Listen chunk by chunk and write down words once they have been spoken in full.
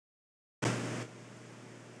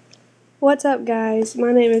What's up, guys?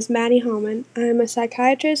 My name is Maddie Hallman. I am a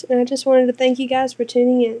psychiatrist, and I just wanted to thank you guys for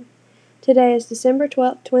tuning in. Today is December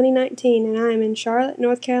 12th, 2019, and I am in Charlotte,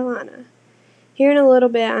 North Carolina. Here in a little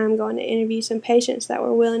bit, I am going to interview some patients that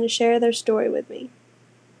were willing to share their story with me.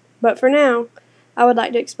 But for now, I would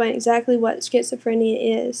like to explain exactly what schizophrenia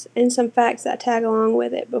is and some facts that tag along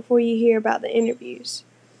with it before you hear about the interviews.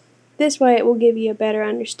 This way, it will give you a better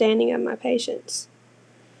understanding of my patients.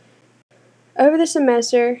 Over the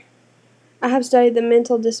semester, I have studied the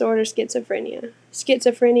mental disorder schizophrenia.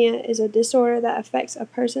 Schizophrenia is a disorder that affects a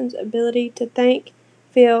person's ability to think,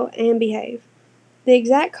 feel, and behave. The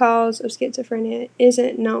exact cause of schizophrenia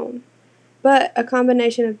isn't known, but a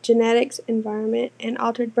combination of genetics, environment, and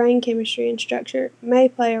altered brain chemistry and structure may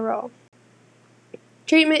play a role.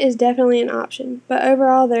 Treatment is definitely an option, but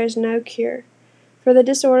overall there is no cure. For the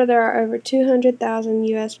disorder, there are over 200,000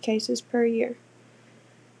 U.S. cases per year.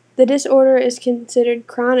 The disorder is considered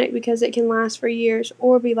chronic because it can last for years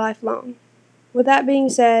or be lifelong. With that being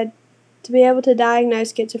said, to be able to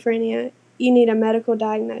diagnose schizophrenia, you need a medical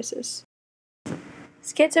diagnosis.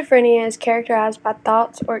 Schizophrenia is characterized by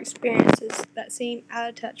thoughts or experiences that seem out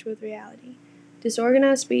of touch with reality,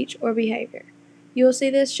 disorganized speech or behavior. You will see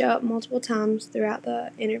this show up multiple times throughout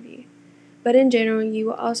the interview, but in general, you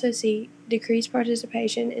will also see decreased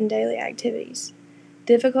participation in daily activities.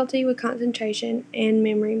 Difficulty with concentration and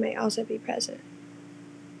memory may also be present.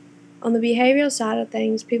 On the behavioral side of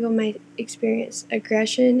things, people may experience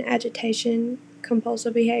aggression, agitation,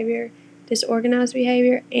 compulsive behavior, disorganized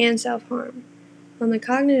behavior, and self-harm. On the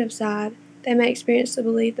cognitive side, they may experience the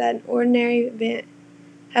belief that an ordinary event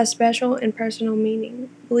has special and personal meaning,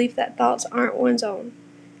 belief that thoughts aren't one's own,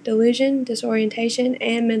 delusion, disorientation,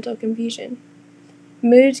 and mental confusion.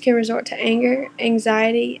 Moods can resort to anger,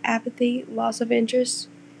 anxiety, apathy, loss of interest,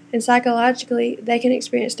 and psychologically, they can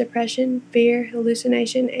experience depression, fear,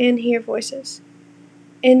 hallucination, and hear voices.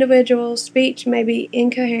 Individuals' speech may be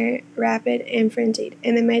incoherent, rapid, and frenzied,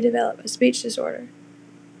 and they may develop a speech disorder.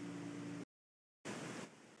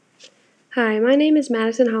 Hi, my name is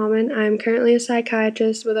Madison Hallman. I am currently a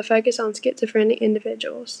psychiatrist with a focus on schizophrenic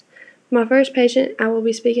individuals. My first patient I will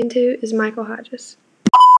be speaking to is Michael Hodges.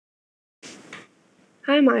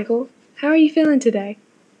 Hi, Michael. How are you feeling today?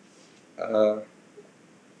 Don't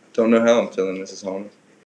know how I'm feeling, Mrs. Holmes.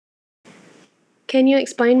 Can you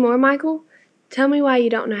explain more, Michael? Tell me why you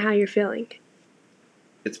don't know how you're feeling.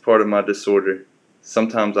 It's part of my disorder.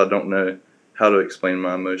 Sometimes I don't know how to explain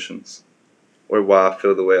my emotions or why I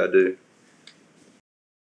feel the way I do.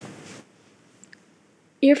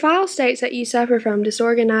 Your file states that you suffer from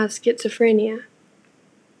disorganized schizophrenia.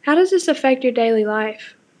 How does this affect your daily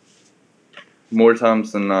life? More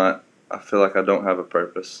times than not, I feel like I don't have a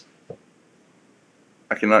purpose.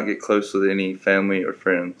 I cannot get close with any family or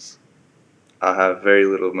friends. I have very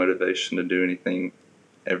little motivation to do anything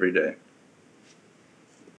every day.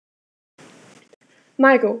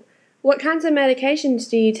 Michael, what kinds of medications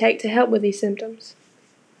do you take to help with these symptoms?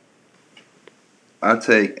 I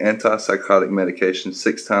take antipsychotic medication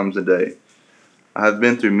 6 times a day. I have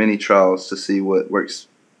been through many trials to see what works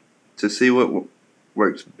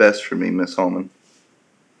best for me, Miss Holman.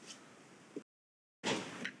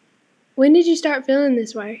 When did you start feeling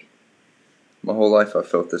this way? My whole life I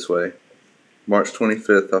felt this way. March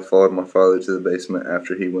 25th, I followed my father to the basement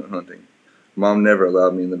after he went hunting. Mom never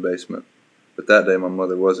allowed me in the basement, but that day my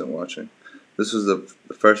mother wasn't watching. This was the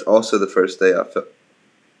first day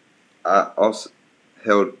I also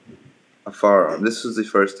held a firearm. This was the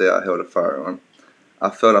first day I held a firearm. I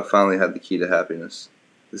felt I finally had the key to happiness.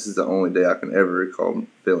 This is the only day I can ever recall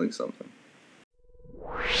feeling something.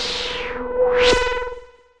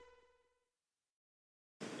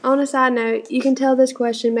 On a side note, you can tell this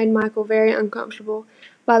question made Michael very uncomfortable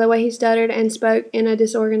by the way he stuttered and spoke in a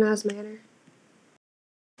disorganized manner.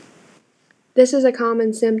 This is a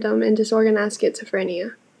common symptom in disorganized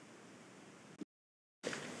schizophrenia.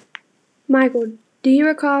 Michael, do you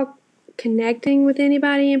recall connecting with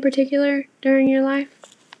anybody in particular during your life?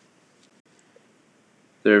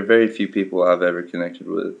 There are very few people I've ever connected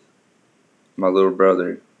with. My little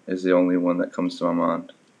brother is the only one that comes to my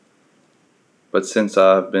mind. But since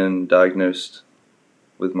I've been diagnosed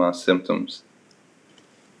with my symptoms,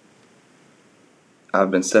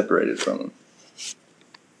 I've been separated from them.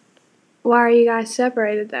 Why are you guys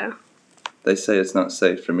separated, though? They say it's not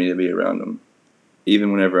safe for me to be around them,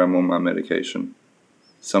 even whenever I'm on my medication.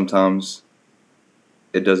 Sometimes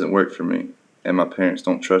it doesn't work for me, and my parents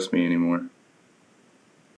don't trust me anymore.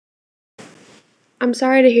 I'm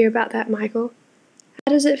sorry to hear about that, Michael.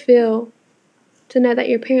 How does it feel to know that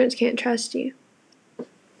your parents can't trust you?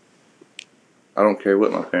 I don't care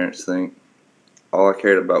what my parents think. All I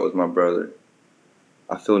cared about was my brother.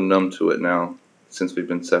 I feel numb to it now, since we've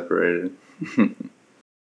been separated.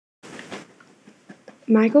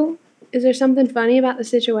 Michael, is there something funny about the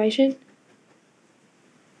situation?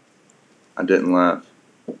 I didn't laugh.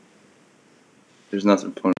 There's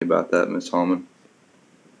nothing funny about that, Miss Hallman.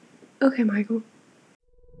 Okay, Michael.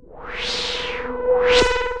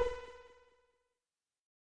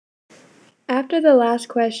 After the last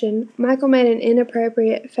question, Michael made an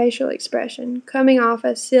inappropriate facial expression, coming off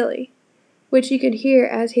as silly, which you could hear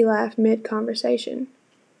as he laughed mid-conversation.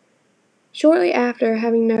 Shortly after,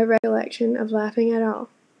 having no recollection of laughing at all.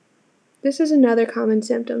 This is another common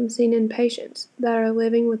symptom seen in patients that are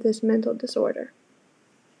living with this mental disorder.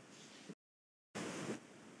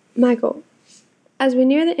 Michael, as we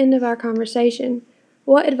near the end of our conversation,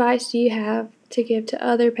 what advice do you have to give to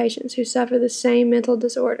other patients who suffer the same mental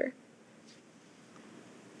disorder?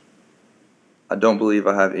 I don't believe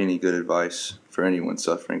I have any good advice for anyone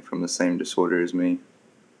suffering from the same disorder as me.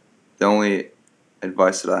 The only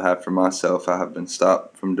advice that I have for myself I have been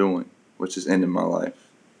stopped from doing, which is ending my life.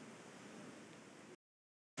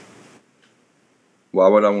 Why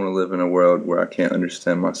would I want to live in a world where I can't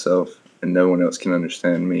understand myself and no one else can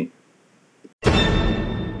understand me?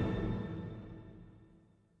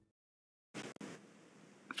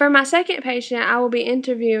 For my second patient, I will be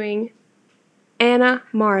interviewing Anna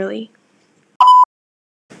Marley.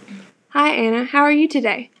 Hi, Anna. How are you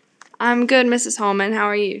today? I'm good, Mrs. Holman. How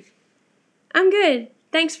are you? I'm good.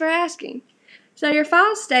 Thanks for asking. So your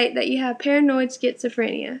files state that you have paranoid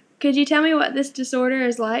schizophrenia. Could you tell me what this disorder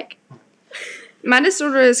is like? My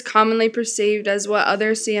disorder is commonly perceived as what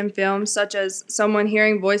others see in films, such as someone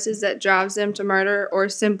hearing voices that drives them to murder or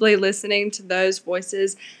simply listening to those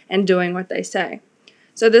voices and doing what they say.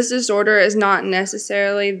 So this disorder is not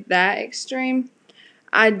necessarily that extreme.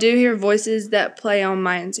 I do hear voices that play on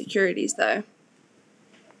my insecurities, though.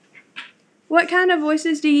 What kind of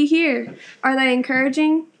voices do you hear? Are they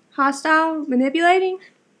encouraging, hostile, manipulating?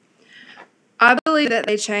 I believe that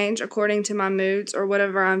they change according to my moods or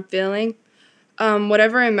whatever I'm feeling.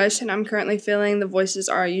 Whatever emotion I'm currently feeling, the voices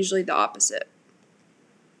are usually the opposite.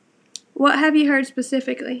 What have you heard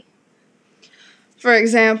specifically? For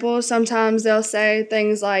example, sometimes they'll say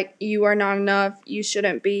things like, "You are not enough, you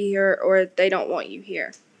shouldn't be here," or "They don't want you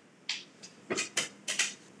here."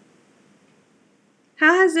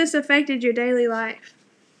 How has this affected your daily life?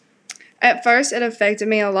 At first, it affected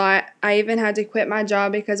me a lot. I even had to quit my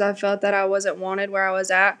job because I felt that I wasn't wanted where I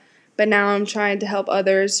was at, but now I'm trying to help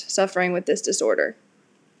others suffering with this disorder.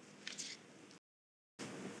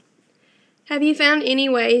 Have you found any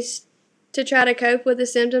ways to try to cope with the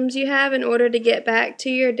symptoms you have in order to get back to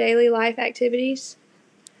your daily life activities?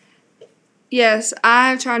 Yes,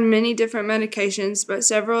 I have tried many different medications, but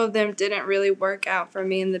several of them didn't really work out for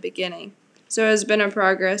me in the beginning. So it has been a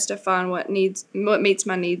progress to find what meets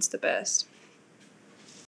my needs the best.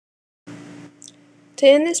 To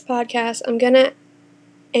end this podcast, I'm going to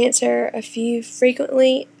answer a few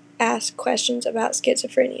frequently asked questions about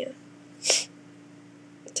schizophrenia.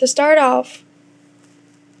 To start off,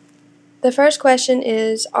 the first question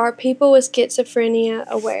is, are people with schizophrenia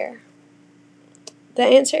aware? The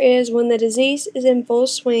answer is, when the disease is in full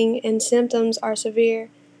swing and symptoms are severe,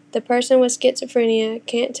 the person with schizophrenia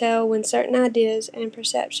can't tell when certain ideas and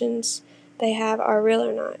perceptions they have are real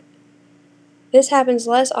or not. This happens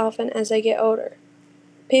less often as they get older.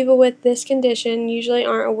 People with this condition usually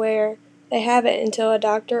aren't aware they have it until a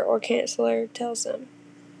doctor or counselor tells them.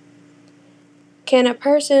 Can a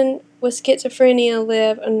person with schizophrenia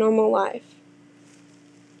live a normal life?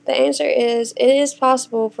 The answer is, it is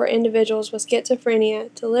possible for individuals with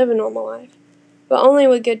schizophrenia to live a normal life, but only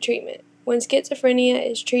with good treatment. When schizophrenia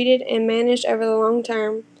is treated and managed over the long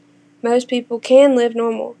term, most people can live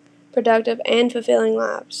normal, productive, and fulfilling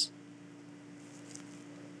lives.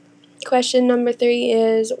 Question number 3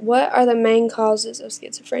 is, what are the main causes of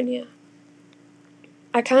schizophrenia?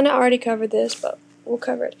 I kind of already covered this, but we'll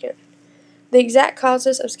cover it again. The exact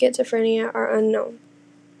causes of schizophrenia are unknown.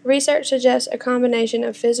 Research suggests a combination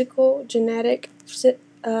of physical, genetic,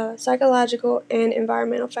 psychological, and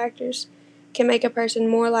environmental factors can make a person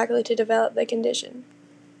more likely to develop the condition.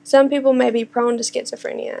 Some people may be prone to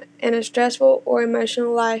schizophrenia, and a stressful or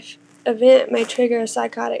emotional life event may trigger a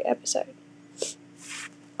psychotic episode.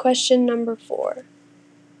 Question number 4.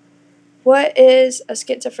 What is a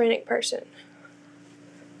schizophrenic person?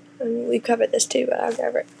 We covered this too, but I'll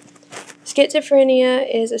cover it. Schizophrenia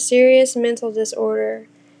is a serious mental disorder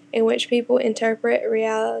in which people interpret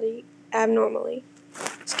reality abnormally.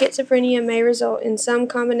 Schizophrenia may result in some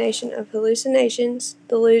combination of hallucinations,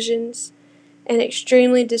 delusions, and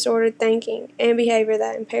extremely disordered thinking and behavior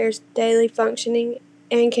that impairs daily functioning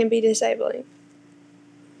and can be disabling.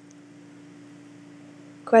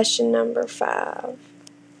 Question number 5.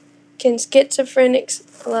 Can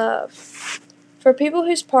schizophrenics love? For people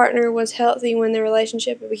whose partner was healthy when the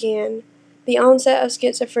relationship began, the onset of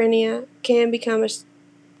schizophrenia can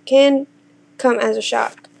come as a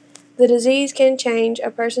shock. The disease can change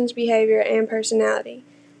a person's behavior and personality,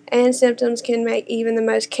 and symptoms can make even the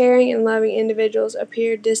most caring and loving individuals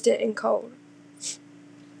appear distant and cold.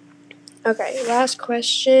 Okay, last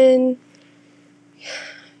question.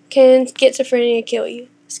 Can schizophrenia kill you?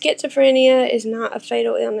 Schizophrenia is not a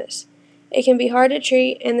fatal illness. It can be hard to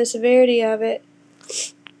treat, and the severity of it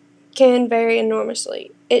can vary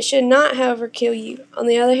enormously. It should not, however, kill you. On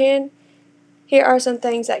the other hand, here are some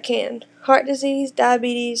things that can: heart disease,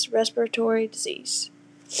 diabetes, respiratory disease.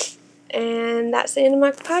 And that's the end of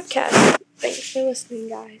my podcast. Thanks for listening,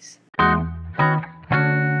 guys.